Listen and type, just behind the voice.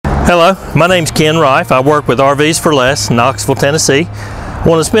Hello, my name's Ken Rife. I work with RVs for Less, Knoxville, Tennessee. I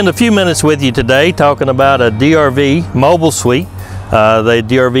want to spend a few minutes with you today talking about a DRV mobile suite. The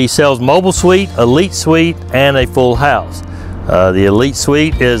DRV sells mobile suite, elite suite, and a full house. The elite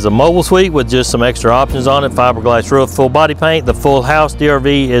suite is a mobile suite with just some extra options on it, fiberglass roof, full body paint. The full house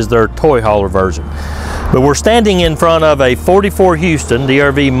DRV is their toy hauler version. But we're standing in front of a 44 Houston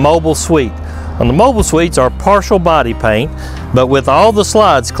DRV mobile suite. On the mobile suites are partial body paint, but with all the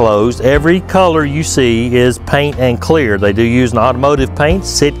slides closed, every color you see is paint and clear. They do use an automotive paint,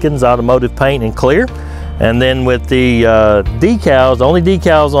 Sitkins automotive paint and clear. And then with the decals, the only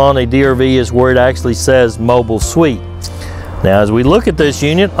decals on a DRV is where it actually says mobile suite. Now as we look at this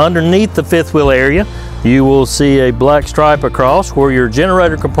unit, underneath the fifth wheel area, you will see a black stripe across where your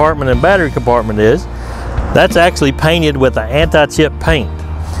generator compartment and battery compartment is. That's actually painted with an anti-chip paint.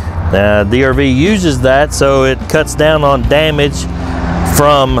 Now, DRV uses that so it cuts down on damage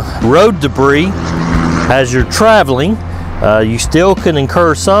from road debris as you're traveling. You still can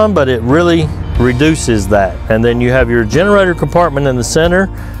incur some, but it really reduces that. And then you have your generator compartment in the center,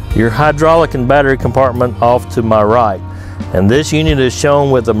 your hydraulic and battery compartment off to my right. And this unit is shown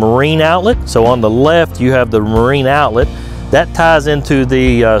with a marine outlet. So on the left, you have the marine outlet. That ties into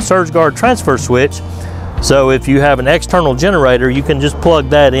the surge guard transfer switch. So if you have an external generator, you can just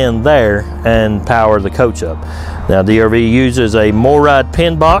plug that in there and power the coach up. Now DRV uses a MORryde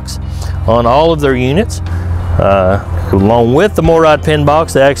pin box on all of their units. Along with the MORryde pin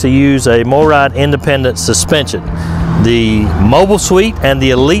box, they actually use a MORryde independent suspension. The mobile suite and the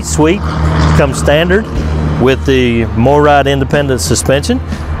elite suite come standard with the MORryde independent suspension.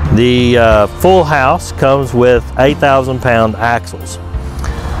 The full house comes with 8,000-pound axles.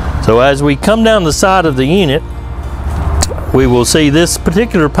 So as we come down the side of the unit, we will see this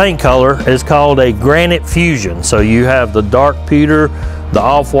particular paint color is called a Granite Fusion. So you have the dark pewter, the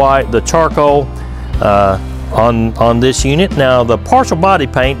off-white, the charcoal on this unit. Now the partial body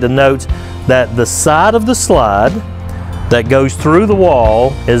paint denotes that the side of the slide that goes through the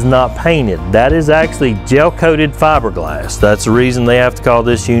wall is not painted. That is actually gel-coated fiberglass. That's the reason they have to call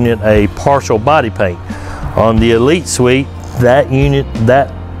this unit a partial body paint. On the Elite Suite, that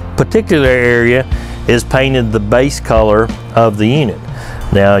particular area is painted the base color of the unit.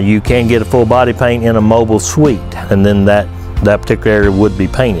 Now you can get a full body paint in a mobile suite, and then that particular area would be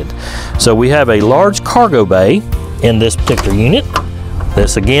painted. So we have a large cargo bay in this particular unit.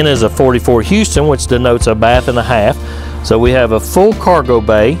 This again is a 44 Houston, which denotes a bath and a half. So we have a full cargo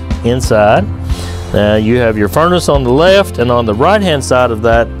bay inside. You have your furnace on the left, and on the right hand side of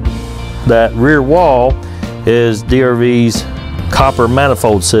that rear wall is DRV's copper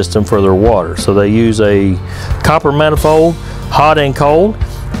manifold system for their water. So they use a copper manifold, hot and cold,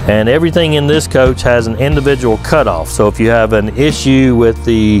 and everything in this coach has an individual cutoff. So if you have an issue with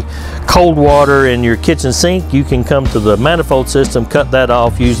the cold water in your kitchen sink, you can come to the manifold system, cut that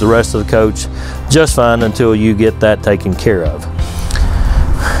off, use the rest of the coach just fine until you get that taken care of.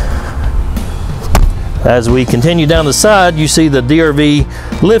 As we continue down the side, you see the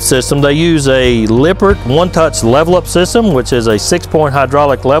DRV lift system. They use a Lippert one-touch level up system, which is a 6-point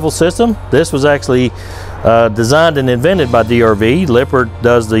hydraulic level system. This was actually designed and invented by DRV. Lippert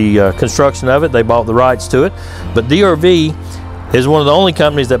does the construction of it. They bought the rights to it. But DRV is one of the only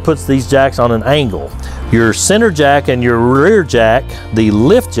companies that puts these jacks on an angle. Your center jack and your rear jack, the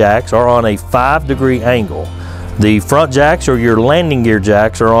lift jacks, are on a 5-degree angle. The front jacks or your landing gear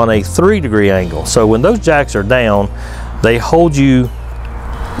jacks are on a 3-degree angle. So when those jacks are down, they hold you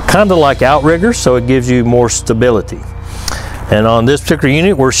kind of like outriggers, so it gives you more stability. And on this particular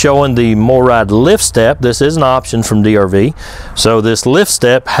unit, we're showing the MORryde lift step. This is an option from DRV. So this lift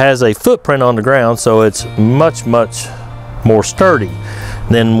step has a footprint on the ground, so it's much, much more sturdy.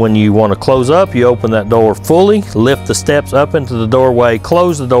 Then when you want to close up, you open that door fully, lift the steps up into the doorway,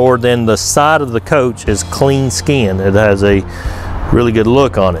 close the door, then the side of the coach is clean skin. It has a really good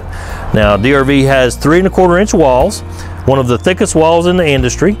look on it. Now DRV has 3¼ inch walls, one of the thickest walls in the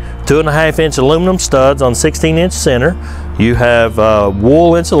industry, 2½ inch aluminum studs on 16-inch center. You have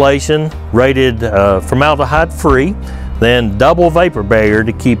wool insulation rated formaldehyde free, then double vapor barrier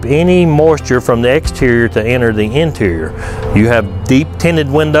to keep any moisture from the exterior to enter the interior. You have deep tinted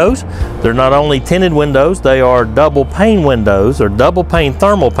windows. They're not only tinted windows, they are double pane windows or double pane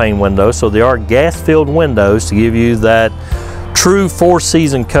thermal pane windows, so they are gas filled windows to give you that true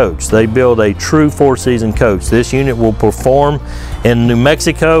 4-season coach. They build a true 4-season coach. This unit will perform in New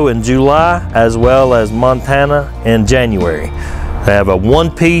Mexico in July as well as Montana in January. They have a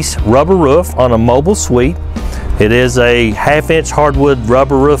 1-piece rubber roof on a mobile suite. It is a 1/2 inch hardwood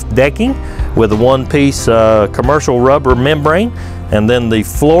rubber roof decking with a 1-piece commercial rubber membrane and then the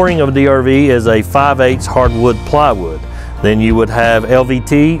flooring of a DRV is a 5/8 hardwood plywood. Then you would have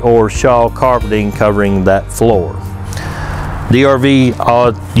LVT or Shaw carpeting covering that floor. DRV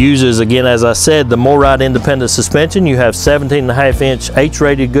uses, again, as I said, the MORryde independent suspension. You have 17.5-inch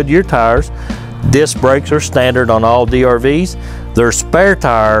H-rated Goodyear tires. Disc brakes are standard on all DRVs. Their spare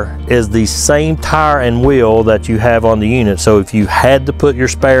tire is the same tire and wheel that you have on the unit, so if you had to put your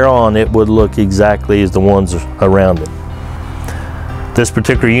spare on, it would look exactly as the ones around it. This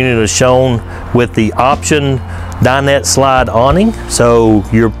particular unit is shown with the option dinette slide awning, so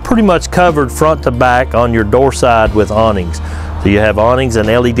you're pretty much covered front to back on your door side with awnings. So you have awnings and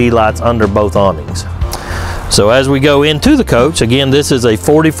LED lights under both awnings. So as we go into the coach, again, this is a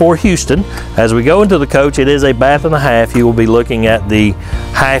 44 Houston. As we go into the coach, it is a bath and a half. You will be looking at the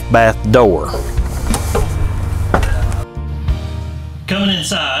half bath door. Coming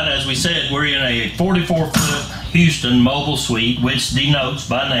inside, as we said, we're in a 44-foot Houston mobile suite, which denotes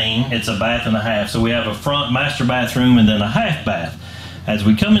by name it's a bath and a half. So we have a front master bathroom and then a half bath. As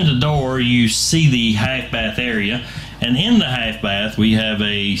we come in the door, you see the half bath area, and in the half bath we have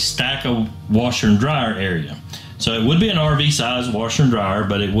a stack of washer and dryer area. So it would be an RV size washer and dryer,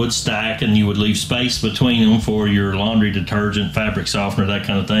 but it would stack and you would leave space between them for your laundry detergent, fabric softener, that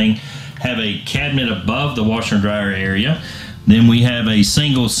kind of thing. Have a cabinet above the washer and dryer area. Then we have a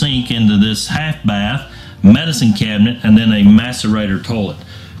single sink into this half bath, medicine cabinet, and then a macerator toilet.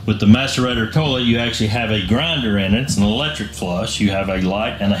 With the macerator toilet, you actually have a grinder in it. It's an electric flush. You have a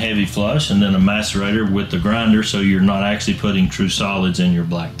light and a heavy flush, and then a macerator with the grinder, so you're not actually putting true solids in your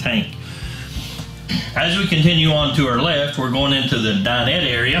black tank. As we continue on to our left, we're going into the dinette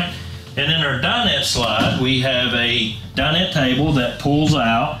area. And in our dinette slide, we have a dinette table that pulls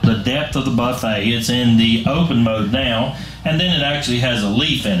out the depth of the buffet. It's in the open mode now, and then it actually has a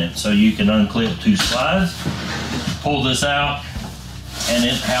leaf in it, so you can unclip 2 slides, pull this out, and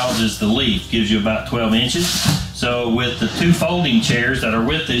it houses the leaf. Gives you about 12 inches. So with the 2 folding chairs that are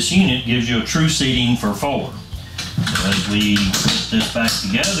with this unit, gives you a true seating for 4. So as we put this back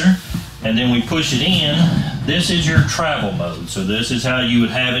together, and then we push it in, this is your travel mode. So this is how you would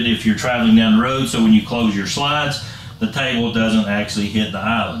have it if you're traveling down the road. So when you close your slides, the table doesn't actually hit the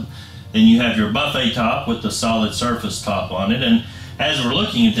island. Then you have your buffet top with the solid surface top on it. And as we're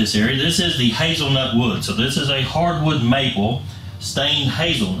looking at this area, this is the hazelnut wood. So this is a hardwood maple stained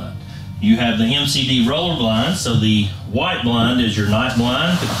hazelnut. You have the MCD roller blind, so the white blind is your night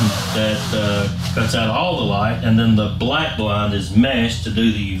blind that cuts out all the light, and then the black blind is mesh to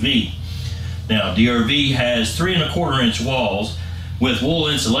do the UV. Now, DRV has 3¼ inch walls with wool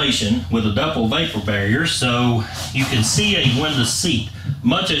insulation with a double vapor barrier, so you can see a window seat,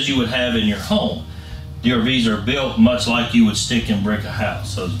 much as you would have in your home. DRVs are built much like you would stick and brick a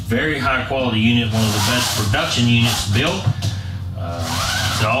house. So it's a very high quality unit, one of the best production units built.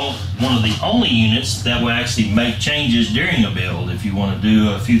 It's one of the only units that will actually make changes during a build. If you want to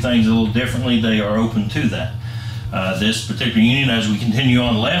do a few things a little differently, they are open to that. This particular unit, as we continue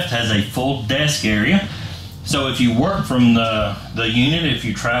on left, has a full desk area. So if you work from the unit, if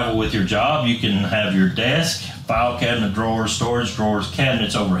you travel with your job, you can have your desk, file cabinet drawers, storage drawers,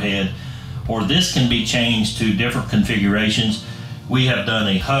 cabinets overhead, or this can be changed to different configurations. We have done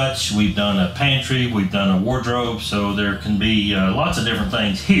a hutch, we've done a pantry, we've done a wardrobe, so there can be lots of different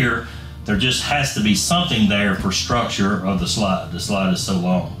things here. There just has to be something there for structure of the slide. The slide is so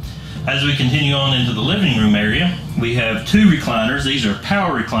long. As we continue on into the living room area, we have 2 recliners. These are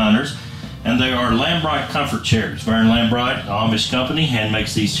power recliners, and they are Lambright comfort chairs. Vern Lambright, Amish company, hand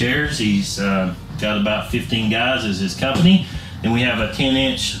makes these chairs. He's got about 15 guys as his company. Then we have a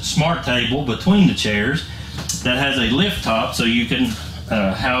 10-inch smart table between the chairs that has a lift top, so you can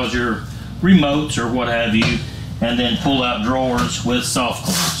house your remotes or what have you, and then pull out drawers with soft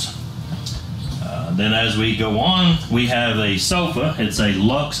close. Then as we go on, we have a sofa. It's a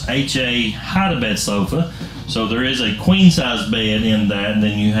Lux HA hide-a-bed sofa. So there is a queen size bed in that, and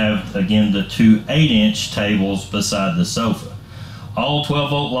then you have, again, the 2 8-inch tables beside the sofa. All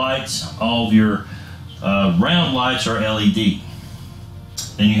 12-volt lights, all of your round lights are LED.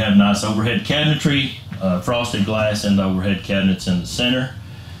 Then you have nice overhead cabinetry, frosted glass and overhead cabinets in the center.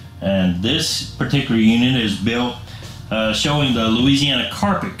 And this particular unit is built showing the Louisiana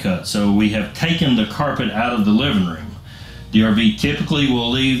carpet cut. So we have taken the carpet out of the living room. DRV typically will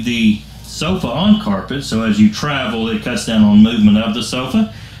leave the sofa on carpet, so as you travel, it cuts down on movement of the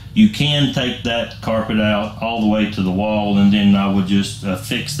sofa. You can take that carpet out all the way to the wall, and then I would just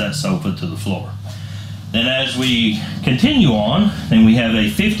fix that sofa to the floor. Then as we continue on, then we have a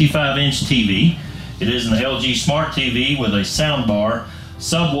 55-inch TV. It is an LG Smart TV with a sound bar,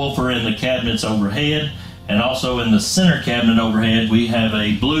 subwoofer in the cabinets overhead, And also in the center cabinet overhead, we have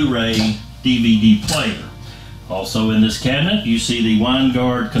a Blu-ray DVD player. Also in this cabinet, you see the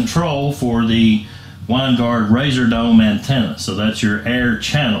Winegard control for the Winegard Razor Dome antenna. So that's your air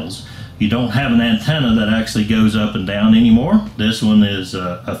channels. You don't have an antenna that actually goes up and down anymore. This one is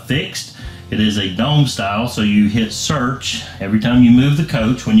affixed. It is a dome style, so you hit search. Every time you move the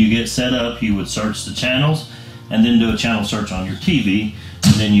coach, when you get set up, you would search the channels and then do a channel search on your TV,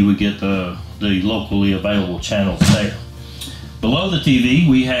 and then you would get the locally available channels there. Below the TV,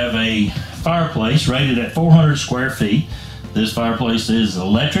 we have a fireplace rated at 400 square feet. This fireplace is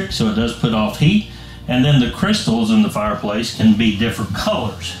electric, so it does put off heat, and then the crystals in the fireplace can be different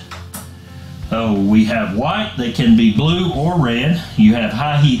colors. So we have white, they can be blue or red. You have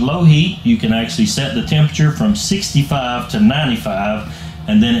high heat, low heat. You can actually set the temperature from 65 to 95,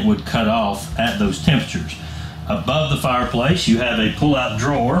 and then it would cut off at those temperatures. Above the fireplace, you have a pull-out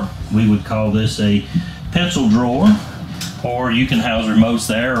drawer. We would call this a pencil drawer, or you can house remotes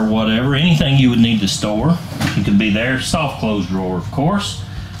there or whatever. Anything you would need to store, it could be there. Soft close drawer, of course.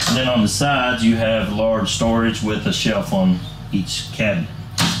 And then on the sides, you have large storage with a shelf on each cabinet.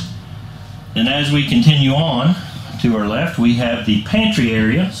 And as we continue on to our left, we have the pantry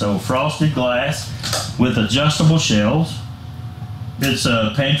area, so frosted glass with adjustable shelves. It's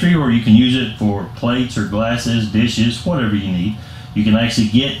a pantry, or you can use it for plates or glasses, dishes, whatever you need. You can actually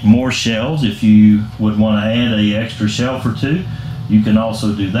get more shelves if you would want to add an extra shelf or two. You can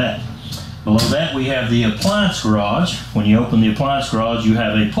also do that. Below that, we have the appliance garage. When you open the appliance garage, you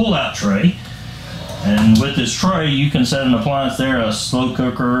have a pull-out tray. And with this tray, you can set an appliance there, a slow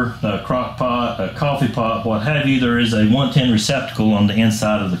cooker, a crock pot, a coffee pot, what have you. There is a 110 receptacle on the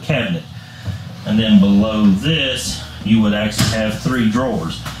inside of the cabinet. And then below this, you would actually have 3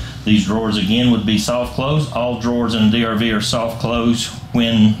 drawers. These drawers, again, would be soft close. All drawers in a DRV are soft close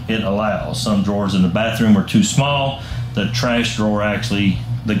when it allows. Some drawers in the bathroom are too small. The trash drawer, actually,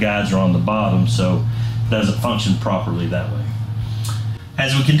 the guides are on the bottom, so it doesn't function properly that way.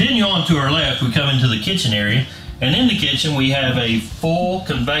 As we continue on to our left, we come into the kitchen area, and in the kitchen we have a full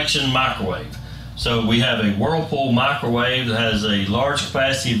convection microwave. So we have a Whirlpool microwave that has a large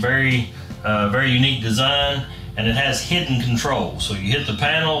capacity, very unique design, and it has hidden controls. So you hit the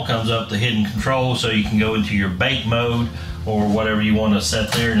panel, comes up the hidden control, so you can go into your bake mode or whatever you want to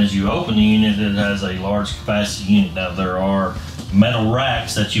set there. And as you open the unit, it has a large capacity unit. Now there are metal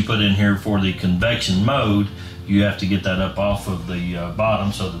racks that you put in here for the convection mode. You have to get that up off of the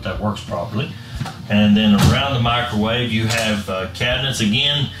bottom so that works properly. And then around the microwave, you have cabinets.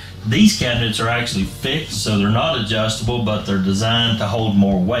 Again, these cabinets are actually fixed, so they're not adjustable, but they're designed to hold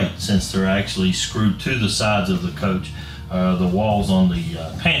more weight since they're actually screwed to the sides of the coach, the walls on the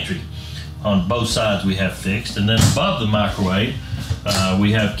pantry. On both sides we have fixed. And then above the microwave,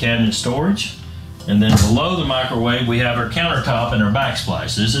 we have cabinet storage. And then below the microwave, we have our countertop and our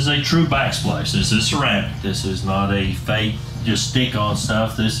backsplash. This is a true backsplash. This is ceramic. This is not a fake, just stick-on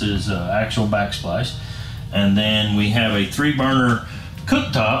stuff. This is actual backsplash. And then we have a 3-burner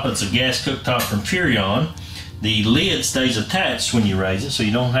cooktop. It's a gas cooktop from Furrion. The lid stays attached when you raise it, so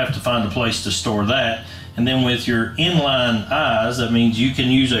you don't have to find a place to store that. And then with your inline eyes, that means you can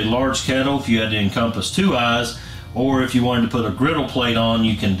use a large kettle if you had to encompass 2 eyes, or if you wanted to put a griddle plate on,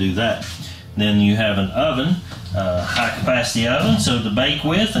 you can do that. Then you have an oven, high capacity oven, so to bake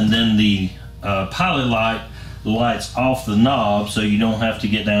with, and then the pilot light lights off the knob, so you don't have to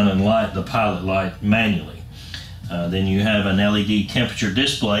get down and light the pilot light manually. Then you have an LED temperature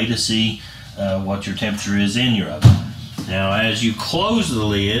display to see what your temperature is in your oven. Now as you close the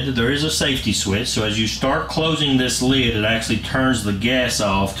lid, there is a safety switch, so as you start closing this lid, it actually turns the gas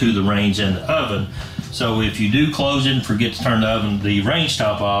off to the range and the oven. So if you do close it and forget to turn the range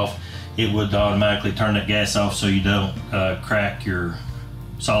top off, it would automatically turn that gas off so you don't crack your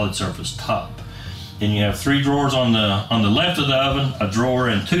solid surface top. Then you have 3 drawers on the left of the oven, a drawer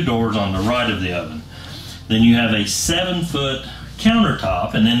and 2 doors on the right of the oven. Then you have a 7-foot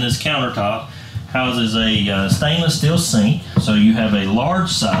countertop, and in this countertop houses a stainless steel sink. So you have a large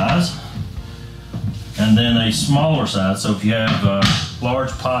size and then a smaller size. So if you have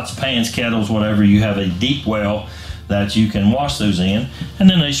large pots, pans, kettles, whatever, you have a deep well that you can wash those in. And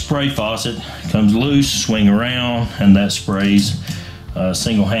then a spray faucet comes loose, swing around, and that sprays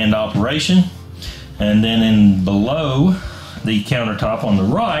single hand operation. And then in below the countertop on the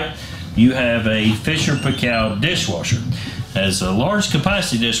right, you have a Fisher-Paykel dishwasher. As a large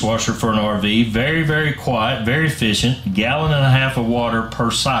capacity dishwasher for an RV, very, very quiet, very efficient, 1.5 gallons of water per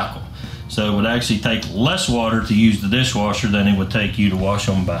cycle. So it would actually take less water to use the dishwasher than it would take you to wash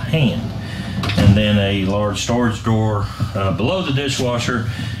them by hand. And then a large storage drawer below the dishwasher,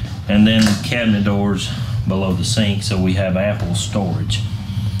 and then cabinet doors below the sink, so we have ample storage.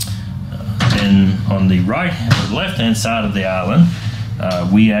 And on the left-hand side of the island,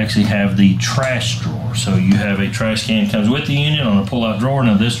 we actually have the trash drawer. So you have a trash can comes with the unit on a pull-out drawer.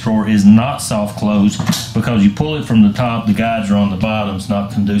 Now this drawer is not soft close because you pull it from the top, the guides are on the bottom. It's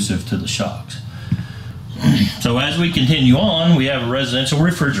not conducive to the shocks. So as we continue on, we have a residential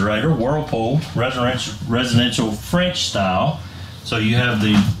refrigerator, Whirlpool, residential French style. So you have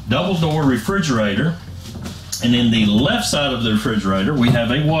the double door refrigerator, and in the left side of the refrigerator, we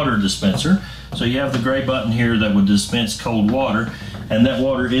have a water dispenser. So you have the gray button here that would dispense cold water, and that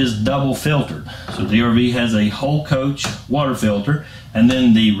water is double filtered. So DRV has a whole coach water filter, and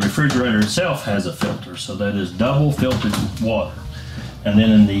then the refrigerator itself has a filter. So that is double filtered water. And then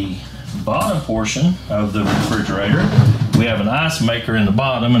in the bottom portion of the refrigerator, we have an ice maker in the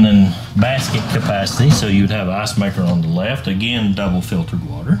bottom, and then basket capacity. So you'd have an ice maker on the left, again double filtered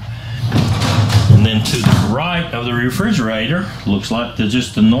water. And then to the right of the refrigerator looks like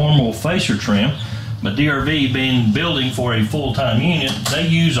just the normal fascia trim, but DRV being building for a full-time unit, they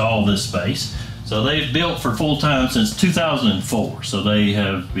use all this space. So they've built for full-time since 2004. So they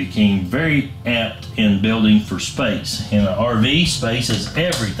have become very apt in building for space. In an RV, space is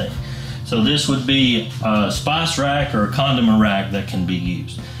everything. So this would be a spice rack or a condiment rack that can be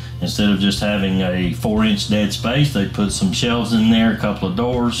used. Instead of just having a 4-inch dead space, they put some shelves in there, a couple of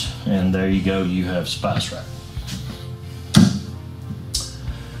doors, and there you go, you have spice rack.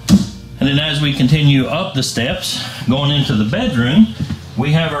 And then as we continue up the steps, going into the bedroom,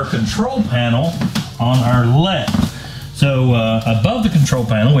 we have our control panel on our left. So above the control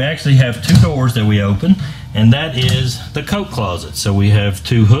panel, we actually have 2 doors that we open, and that is the coat closet. So we have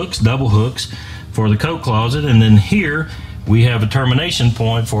 2 hooks, double hooks for the coat closet, and then here we have a termination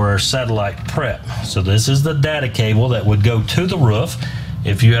point for our satellite prep. So this is the data cable that would go to the roof.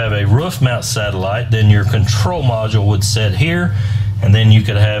 If you have a roof mount satellite, then your control module would sit here, and then you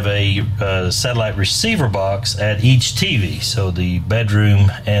could have a satellite receiver box at each TV. So the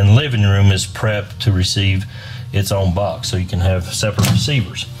bedroom and living room is prepped to receive its own box, so you can have separate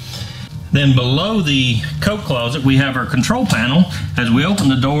receivers. Then below the coat closet, we have our control panel. As we open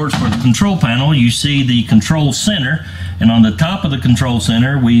the doors for the control panel, you see the control center, and on the top of the control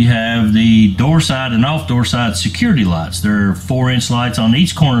center, we have the door side and off door side security lights. There are 4-inch lights on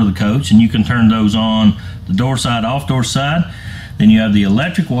each corner of the coach, and you can turn those on the door side, off door side. Then you have the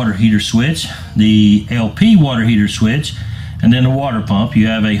electric water heater switch, the LP water heater switch, and then a water pump. You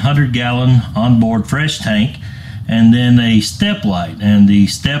have a 100-gallon onboard fresh tank, and then a step light. And the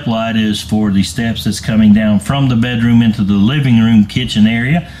step light is for the steps that's coming down from the bedroom into the living room kitchen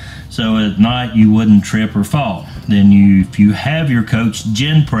area, so at night you wouldn't trip or fall. Then if you have your coach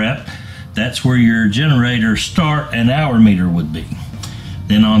gen prep, that's where your generator start and hour meter would be.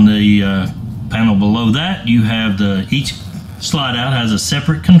 Then on the panel below that, you have each slide out has a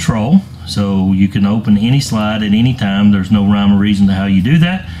separate control, so you can open any slide at any time. There's no rhyme or reason to how you do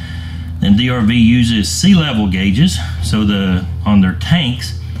that. And DRV uses sea level gauges, so on their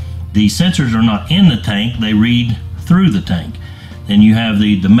tanks, the sensors are not in the tank, they read through the tank. Then you have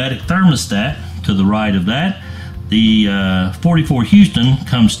the Dometic thermostat to the right of that. The 44 Houston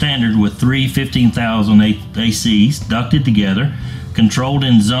comes standard with 3 15,000 ACs ducted together, controlled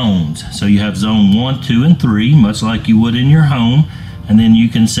in zones. So you have zone 1, 2, and 3, much like you would in your home, and then you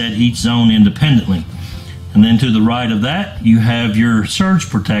can set each zone independently. And then to the right of that, you have your surge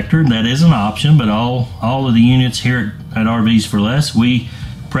protector. That is an option, but all of the units here at RVs for Less, we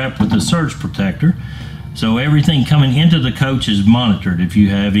prep with the surge protector. So everything coming into the coach is monitored. If you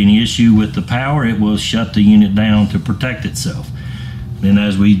have any issue with the power, it will shut the unit down to protect itself. Then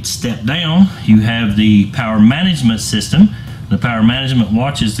as we step down, you have the power management system. The power management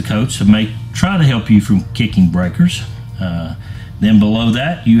watches the coach to try to help you from kicking breakers. Then below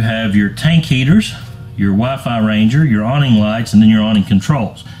that, you have your tank heaters, your Wi-Fi ranger, your awning lights, and then your awning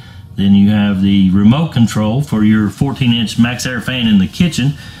controls. Then you have the remote control for your 14-inch Max Air fan in the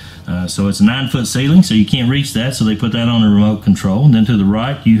kitchen. So it's a 9-foot ceiling, so you can't reach that, so they put that on a remote control. And then to the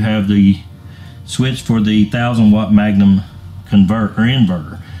right, you have the switch for the 1,000-watt Magnum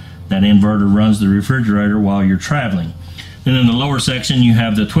inverter. That inverter runs the refrigerator while you're traveling. Then in the lower section, you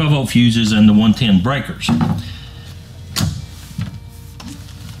have the 12-volt fuses and the 110 breakers.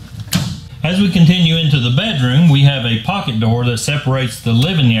 As we continue into the bedroom, we have a pocket door that separates the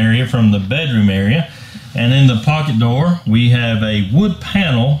living area from the bedroom area. And in the pocket door, we have a wood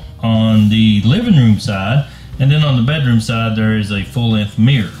panel on the living room side, and then on the bedroom side, there is a full-length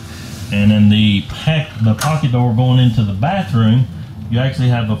mirror. And in the pocket door going into the bathroom, you actually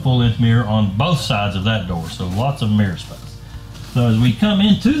have a full-length mirror on both sides of that door, so lots of mirror space. So as we come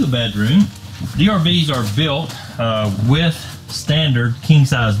into the bedroom, DRVs are built with standard king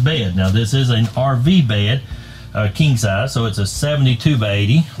size bed. Now this is an RV bed, king size, so it's a 72 by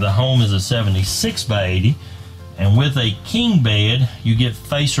 80. The home is a 76 by 80. And with a king bed, you get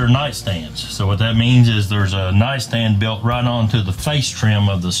facer nightstands. So what that means is there's a nightstand built right onto the face trim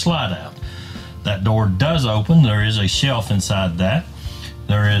of the slide out. That door does open. There is a shelf inside that.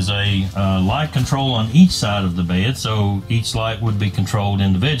 There is a light control on each side of the bed, so each light would be controlled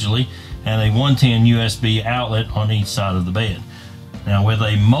individually, and a 110 USB outlet on each side of the bed. Now with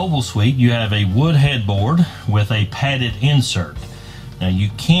a mobile suite, you have a wood headboard with a padded insert. Now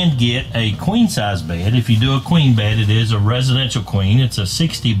you can get a queen size bed. If you do a queen bed, it is a residential queen. It's a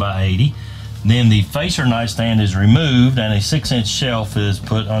 60 by 80. Then the facer nightstand is removed and a 6-inch shelf is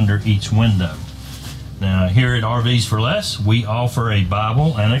put under each window. Now here at RVs for Less, we offer a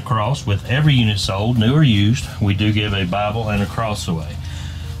Bible and a cross with every unit sold, new or used. We do give a Bible and a cross away.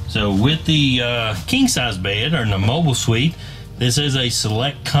 So with the king size bed or the mobile suite, this is a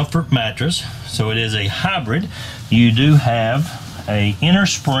Select Comfort mattress. So it is a hybrid. You do have a inner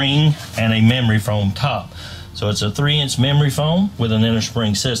spring and a memory foam top. So it's a 3-inch memory foam with an inner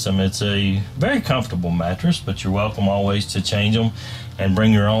spring system. It's a very comfortable mattress, but you're welcome always to change them and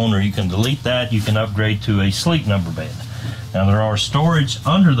bring your own, or you can delete that. You can upgrade to a Sleep Number bed. Now there are storage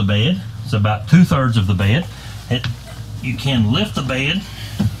under the bed. It's about 2/3 of the bed. You can lift the bed.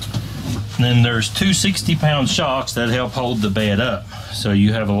 And then there's two 60-pound shocks that help hold the bed up. So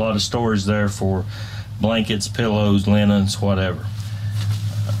you have a lot of storage there for blankets, pillows, linens, whatever.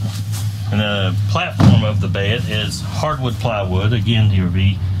 And the platform of the bed is hardwood plywood. Again,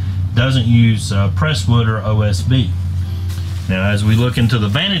 DRV doesn't use pressed wood or OSB. Now as we look into the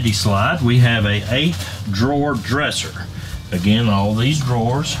vanity slide, we have a 8-drawer dresser. Again, all these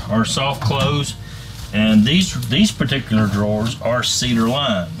drawers are soft close, and these particular drawers are cedar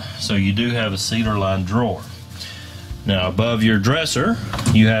lined. So you do have a cedar lined drawer. Now above your dresser,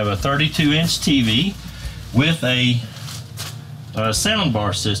 you have a 32-inch TV with a sound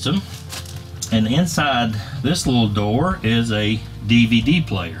bar system, and inside this little door is a DVD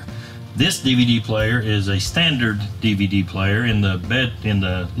player. This DVD player is a standard DVD player. In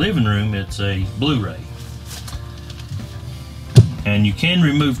the living room, it's a Blu-ray. And you can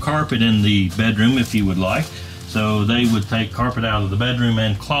remove carpet in the bedroom if you would like. So they would take carpet out of the bedroom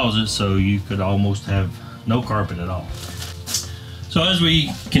and closet, so you could almost have no carpet at all. So as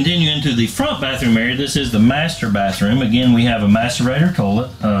we continue into the front bathroom area, this is the master bathroom. Again, we have a macerator toilet,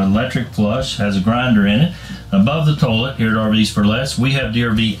 electric flush, has a grinder in it. Above the toilet here at RVs for Less, we have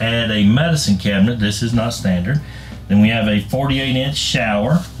DRV add a medicine cabinet. This is not standard. Then we have a 48-inch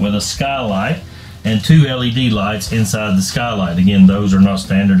shower with a skylight and 2 LED lights inside the skylight. Again, those are not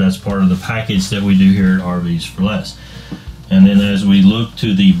standard. That's part of the package that we do here at RVs for Less. And then as we look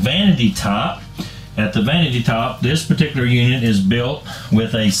to the vanity top, at the vanity top, this particular unit is built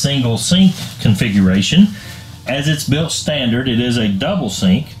with a single sink configuration. As it's built standard, it is a double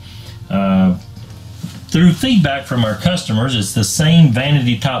sink. Through feedback from our customers, it's the same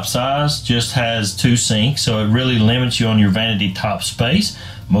vanity top size, just has 2 sinks, so it really limits you on your vanity top space.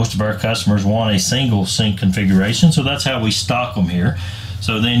 Most of our customers want a single sink configuration, so that's how we stock them here.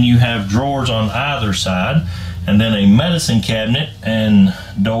 So then you have drawers on either side, and then a medicine cabinet and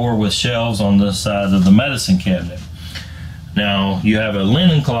door with shelves on the side of the medicine cabinet. Now you have a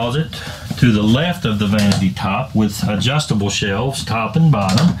linen closet to the left of the vanity top with adjustable shelves top and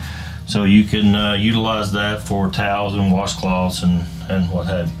bottom, so you can utilize that for towels and washcloths and what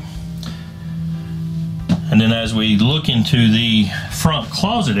have you. And then as we look into the front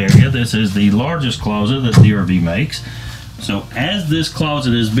closet area, this is the largest closet that DRV makes. So as this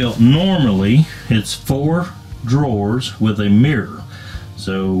closet is built normally, it's 4 drawers with a mirror.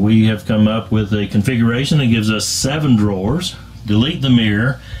 So we have come up with a configuration that gives us 7 drawers. Delete the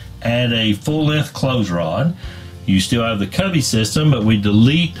mirror, add a full-length clothes rod. You still have the cubby system, but we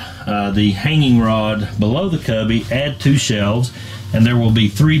delete the hanging rod below the cubby, add 2 shelves, and there will be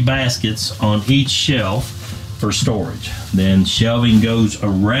 3 baskets on each shelf for storage. Then shelving goes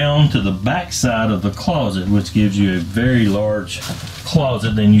around to the back side of the closet, which gives you a very large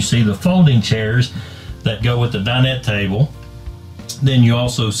closet. Then you see the folding chairs that go with the dinette table. Then you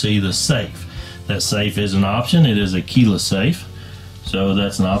also see the safe. That safe is an option. It is a keyless safe, so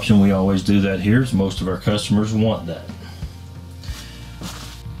that's an option. We always do that here, as most of our customers want that.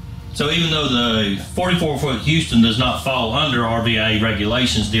 So even though the 44-foot Houston does not fall under RVIA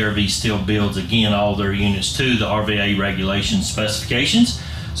regulations, DRV still builds, again, all their units to the RVIA regulation specifications.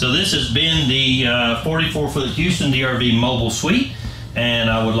 So this has been the 44-foot Houston DRV mobile suite, and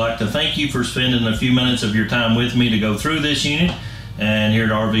I would like to thank you for spending a few minutes of your time with me to go through this unit. And here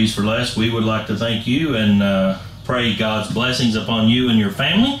at RVs for Less, we would like to thank you and pray God's blessings upon you and your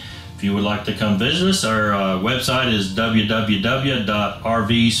family. If you would like to come visit us, our website is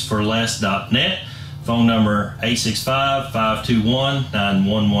www.rvsforless.net. Phone number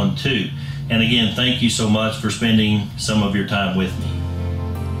 865-521-9112. And again, thank you so much for spending some of your time with me.